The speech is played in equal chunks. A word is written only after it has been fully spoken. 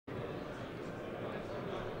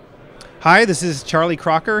Hi, this is Charlie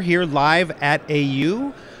Crocker here live at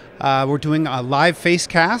AU. We're doing a live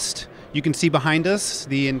Facecast. You can see behind us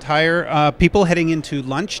the entire people heading into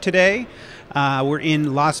lunch today. We're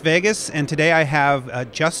in Las Vegas, and today I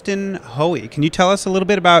have Justin Hoey. Can you tell us a little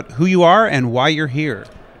bit about who you are and why you're here?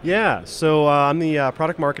 Yeah, so I'm the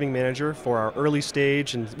product marketing manager for our early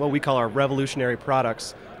stage and what we call our revolutionary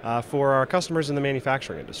products for our customers in the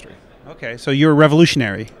manufacturing industry. Okay, so you're a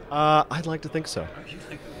revolutionary. I'd like to think so.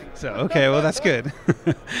 So, okay, well, that's good.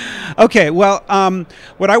 Okay, well,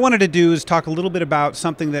 what I wanted to do is talk a little bit about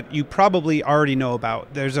something that you probably already know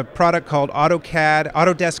about. There's a product called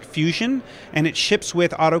Autodesk Fusion, and it ships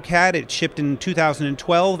with AutoCAD. It shipped in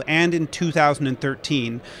 2012 and in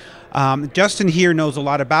 2013. Justin here knows a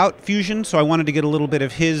lot about Fusion, so I wanted to get a little bit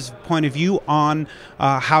of his point of view on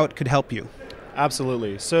how it could help you.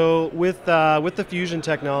 Absolutely. So with the Fusion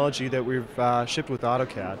technology that we've shipped with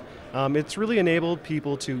AutoCAD, it's really enabled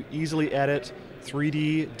people to easily edit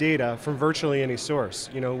 3D data from virtually any source.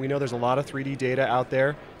 You know, we know there's a lot of 3D data out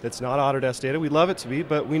there that's not Autodesk data. We'd love it to be,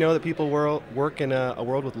 but we know that people work in a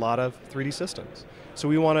world with a lot of 3D systems. So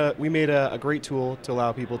we made a great tool to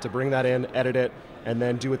allow people to bring that in, edit it, and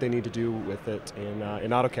then do what they need to do with it in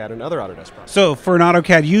AutoCAD and other Autodesk products. So for an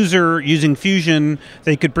AutoCAD user using Fusion,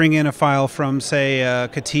 they could bring in a file from, say,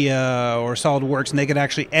 CATIA or SolidWorks, and they could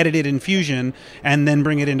actually edit it in Fusion and then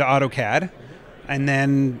bring it into AutoCAD, and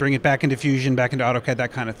then bring it back into Fusion, back into AutoCAD,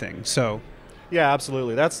 that kind of thing. So, yeah,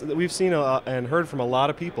 absolutely. We've seen and heard from a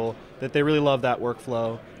lot of people that they really love that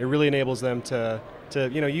workflow. It really enables them to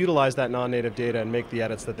utilize that non-native data and make the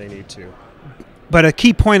edits that they need to. But a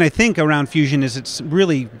key point, I think, around Fusion is it's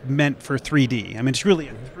really meant for 3D. I mean, it's really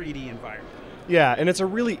a 3D environment. Yeah, and it's a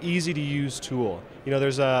really easy-to-use tool. You know,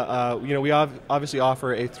 there's we obviously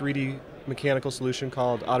offer a 3D mechanical solution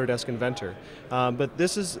called Autodesk Inventor, but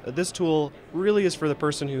this tool really is for the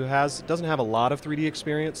person who doesn't have a lot of 3D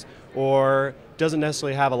experience or doesn't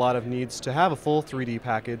necessarily have a lot of needs to have a full 3D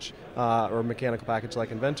package or mechanical package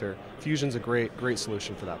like Inventor. Fusion's a great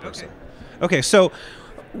solution for that person. Okay, so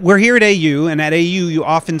we're here at AU, and at AU you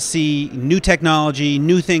often see new technology,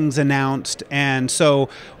 new things announced, and so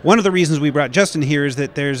one of the reasons we brought Justin here is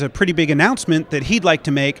that there's a pretty big announcement that he'd like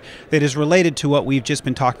to make that is related to what we've just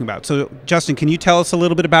been talking about. So Justin, can you tell us a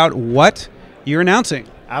little bit about what you're announcing?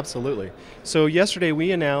 Absolutely. So yesterday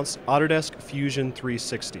we announced Autodesk Fusion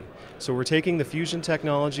 360. So we're taking the Fusion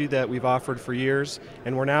technology that we've offered for years,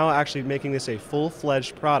 and we're now actually making this a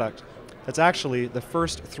full-fledged product that's actually the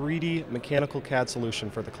first 3D mechanical CAD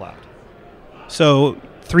solution for the cloud. So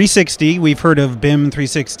 360, we've heard of BIM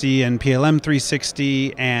 360 and PLM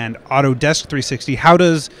 360 and Autodesk 360. How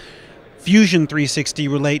does Fusion 360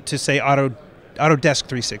 relate to, say, Autodesk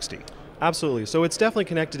 360? Absolutely. So it's definitely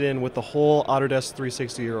connected in with the whole Autodesk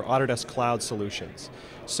 360 or Autodesk Cloud solutions.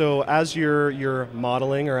 So as you're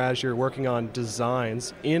modeling or as you're working on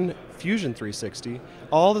designs in Fusion 360,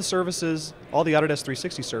 all the services, all the Autodesk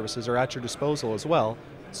 360 services are at your disposal as well.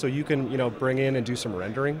 So you can bring in and do some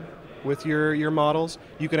rendering with your models.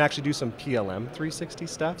 You can actually do some PLM 360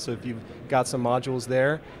 stuff, so if you've got some modules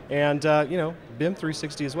there, and BIM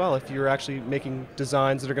 360 as well if you're actually making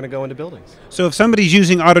designs that are going to go into buildings. So if somebody's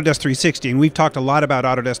using Autodesk 360, and we've talked a lot about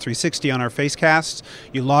Autodesk 360 on our Facecasts,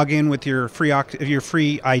 you log in with your free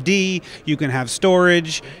ID, you can have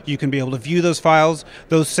storage, you can be able to view those files.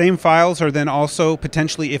 Those same files are then also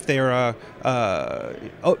potentially, if they're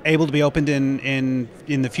able to be opened in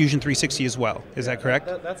the Fusion 360 as well. Is that correct?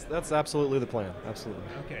 That's absolutely the plan. Absolutely.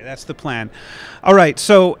 Okay, that's the plan. All right.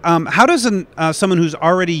 So, how does someone who's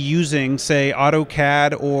already using, say,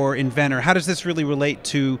 AutoCAD or Inventor, how does this really relate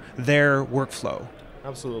to their workflow?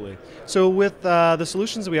 Absolutely. So, with the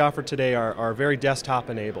solutions that we offer today are very desktop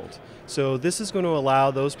enabled. So, this is going to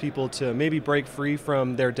allow those people to maybe break free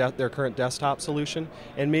from their current desktop solution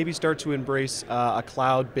and maybe start to embrace a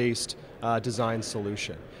cloud-based design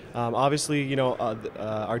solution. Obviously,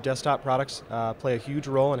 our desktop products play a huge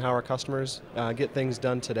role in how our customers get things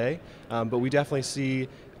done today, but we definitely see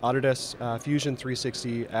Autodesk Fusion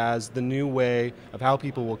 360 as the new way of how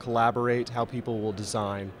people will collaborate, how people will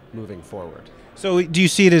design moving forward. So do you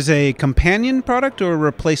see it as a companion product or a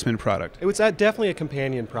replacement product? It's definitely a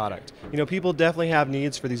companion product. People definitely have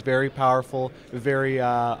needs for these very powerful, very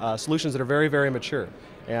solutions that are very, very mature.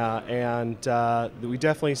 And we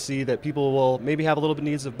definitely see that people will maybe have a little bit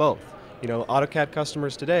needs of both. AutoCAD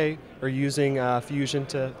customers today are using Fusion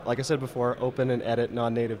to, like I said before, open and edit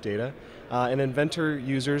non-native data. And Inventor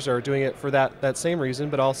users are doing it for that same reason,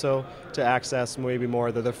 but also to access maybe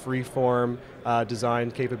more the free-form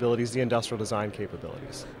design capabilities, the industrial design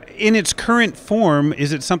capabilities. In its current form,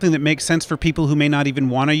 is it something that makes sense for people who may not even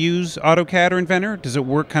want to use AutoCAD or Inventor? Does it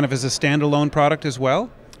work kind of as a standalone product as well?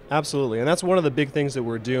 Absolutely, and that's one of the big things that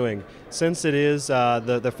we're doing. Since it is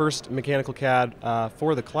the first mechanical CAD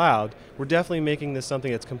for the cloud, we're definitely making this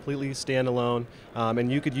something that's completely standalone,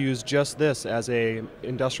 and you could use just this as a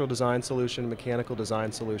industrial design solution, mechanical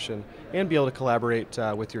design solution, and be able to collaborate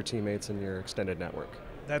with your teammates in your extended network.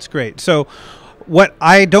 That's great. So what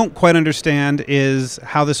I don't quite understand is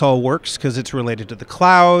how this all works, because it's related to the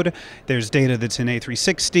cloud. There's data that's in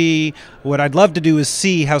A360. What I'd love to do is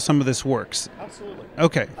see how some of this works. Absolutely.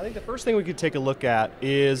 Okay. I think the first thing we could take a look at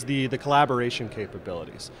is the collaboration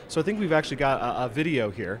capabilities. So I think we've actually got a video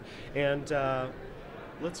here, and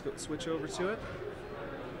let's switch over to it.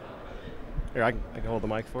 Here, I can hold the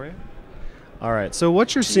mic for you. All right, so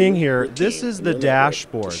what you're seeing here, this is the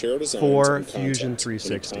dashboard for Fusion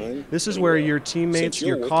 360. This is where your teammates,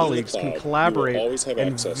 your colleagues can collaborate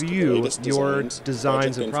and view your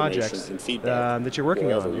designs and projects that you're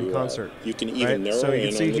working on in concert. Right? So you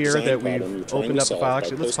can see here that we've opened up the file.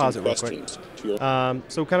 Actually, let's pause it real quick.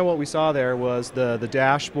 So kind of what we saw there was the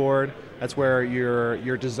dashboard. That's where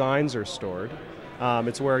your designs are stored.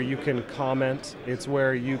 It's where you can comment. It's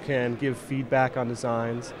where you can give feedback on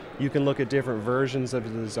designs. You can look at different versions of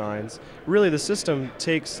the designs. Really, the system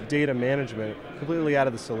takes data management completely out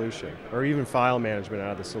of the solution, or even file management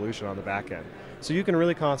out of the solution on the back end. So you can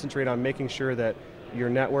really concentrate on making sure that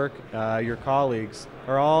your network, your colleagues,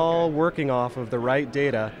 are all working off of the right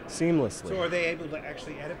data seamlessly. So are they able to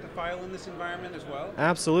actually edit the file in this environment as well?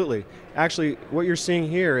 Absolutely. Actually, what you're seeing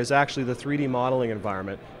here is actually the 3D modeling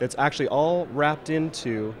environment that's actually all wrapped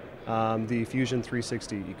into the Fusion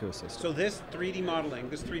 360 ecosystem. So this 3D modeling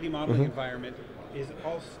environment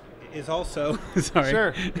is also sorry.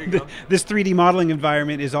 Sure. This 3D modeling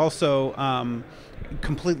environment is also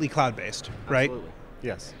completely cloud-based, right? Absolutely.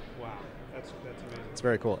 Yes. Wow, that's amazing. It's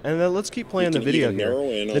very cool. And then let's keep playing the video here.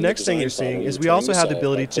 The next thing you're seeing is we also have the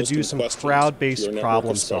ability to do some crowd-based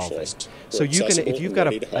problem solving. So you can, if you've got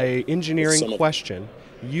a engineering question,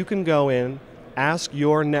 you can go in, ask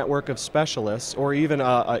your network of specialists, or even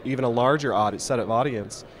a larger set of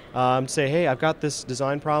audience, say, hey, I've got this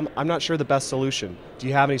design problem. I'm not sure the best solution. Do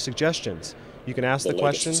you have any suggestions? You can ask the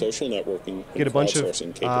question, get a bunch of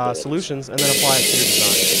solutions, and then apply it to your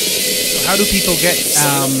design. So how do people get?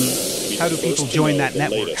 How do people join that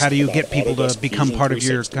network? How do you get people to become part of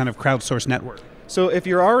your kind of crowdsourced network? So if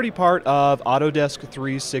you're already part of Autodesk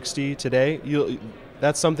 360 today,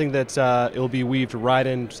 that's something that it'll be weaved right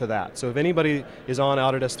into that. So if anybody is on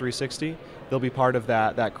Autodesk 360, they'll be part of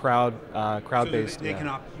that crowd-based. So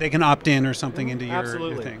they can opt in or something into your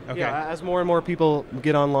thing. Okay. Yeah, as more and more people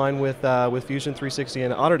get online with Fusion 360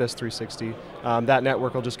 and Autodesk 360, that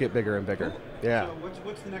network will just get bigger and bigger. Yeah. So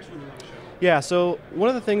what's the next one you want to show? Yeah. So one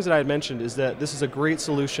of the things that I had mentioned is that this is a great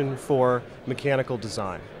solution for mechanical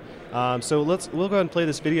design. So we'll go ahead and play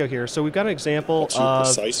this video here. So we've got an example of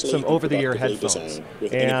some over-the-ear headphones,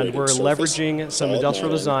 and we're leveraging some industrial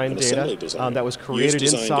design data that was created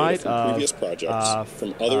inside of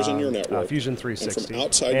Fusion 360,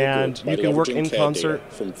 and you can work in concert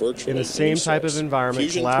in the same type of environment,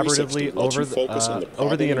 collaboratively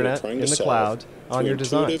over the internet, in the cloud, on your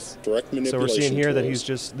designs. So we're seeing here that this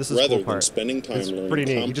is the cool part. It's pretty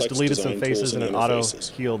neat. He just deleted some faces and it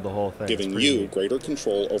auto-healed the whole thing. Giving you greater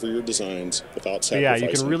control over your designs without sacrificing. Yeah,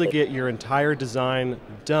 you can really get your entire design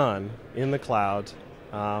done in the cloud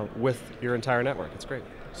with your entire network. It's great.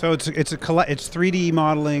 So it's 3D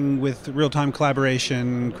modeling with real-time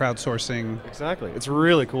collaboration, crowdsourcing. Exactly. It's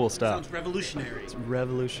really cool stuff. Sounds revolutionary. It's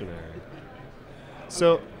revolutionary.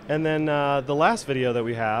 So, and then the last video that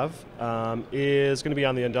we have is going to be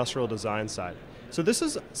on the industrial design side. So this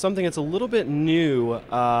is something that's a little bit new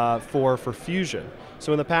for Fusion.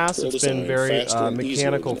 So in the past, it's been very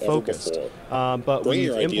mechanical focused, but we've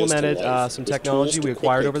implemented some technology we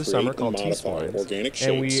acquired over the summer called T-splines,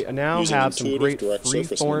 and we now have some great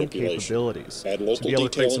free-form capabilities to be able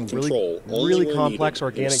to create some really complex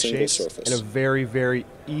organic shapes in a very, very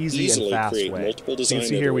easy and fast way. So you can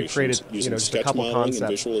see here we created just a couple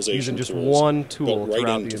concepts using just one tool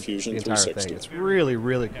throughout the entire thing. It's really,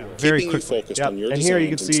 really cool. Very quickly. Yep. And here you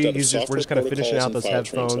can see we're just kind of finishing out those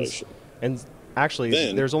headphones. And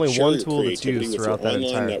actually, there's only one tool that's used throughout that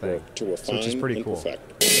entire thing, so which is pretty cool.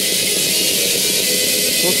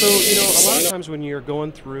 Well, so, a lot of times when you're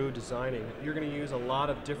going through designing, you're going to use a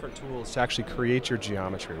lot of different tools to actually create your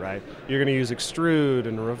geometry, right? You're going to use extrude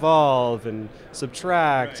and revolve and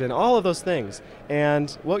subtract and all of those things.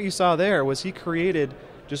 And what you saw there was he created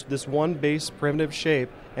just this one base primitive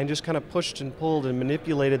shape and just kind of pushed and pulled and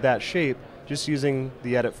manipulated that shape just using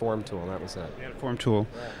the edit form tool, and that was it. The edit form tool.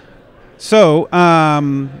 Right. So,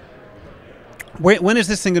 when is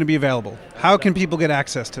this thing going to be available? How can people get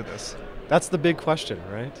access to this? That's the big question,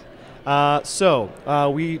 right?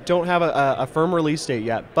 We don't have a firm release date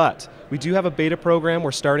yet, but we do have a beta program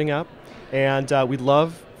we're starting up, and we'd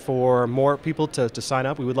love for more people to sign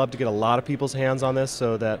up. We would love to get a lot of people's hands on this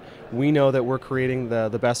so that we know that we're creating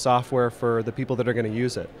the best software for the people that are going to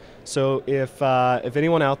use it. So if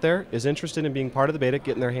anyone out there is interested in being part of the beta,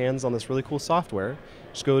 getting their hands on this really cool software,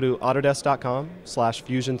 just go to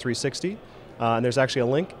autodesk.com/fusion360, and there's actually a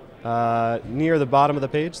link near the bottom of the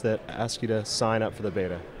page that asks you to sign up for the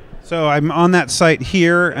beta. So I'm on that site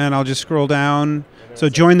here, and I'll just scroll down. So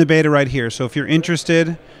join the beta right here. So if you're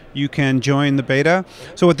interested, you can join the beta.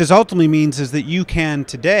 So what this ultimately means is that you can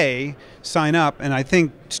today sign up, and I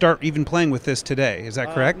think start even playing with this today. Is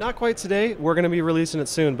that correct? Not quite today. We're going to be releasing it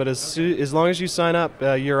soon, but as long as you sign up,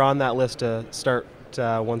 you're on that list to start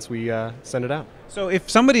once we send it out. So if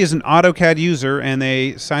somebody is an AutoCAD user and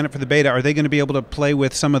they sign up for the beta, are they going to be able to play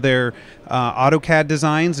with some of their AutoCAD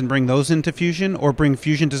designs and bring those into Fusion, or bring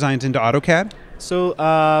Fusion designs into AutoCAD? So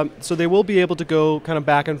they will be able to go kind of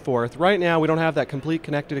back and forth. Right now, we don't have that complete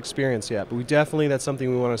connected experience yet, but that's something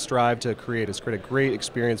we want to strive to create, is create a great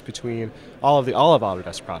experience between all of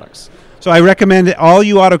Autodesk products. So I recommend that all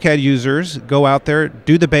you AutoCAD users go out there,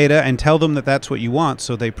 do the beta, and tell them that that's what you want,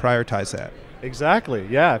 so they prioritize that. Exactly.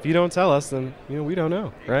 Yeah. If you don't tell us, then we don't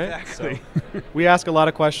know, right? Exactly. So we ask a lot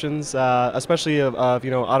of questions, especially of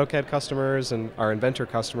AutoCAD customers and our inventor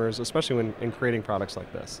customers, especially in creating products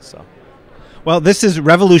like this. So. Well, this is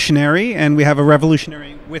revolutionary, and we have a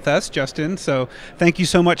revolutionary with us, Justin. So thank you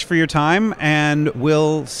so much for your time, and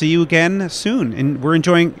we'll see you again soon. And we're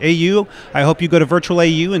enjoying AU. I hope you go to Virtual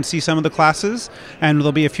AU and see some of the classes, and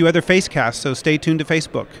there'll be a few other Facecasts, so stay tuned to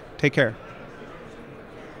Facebook. Take care.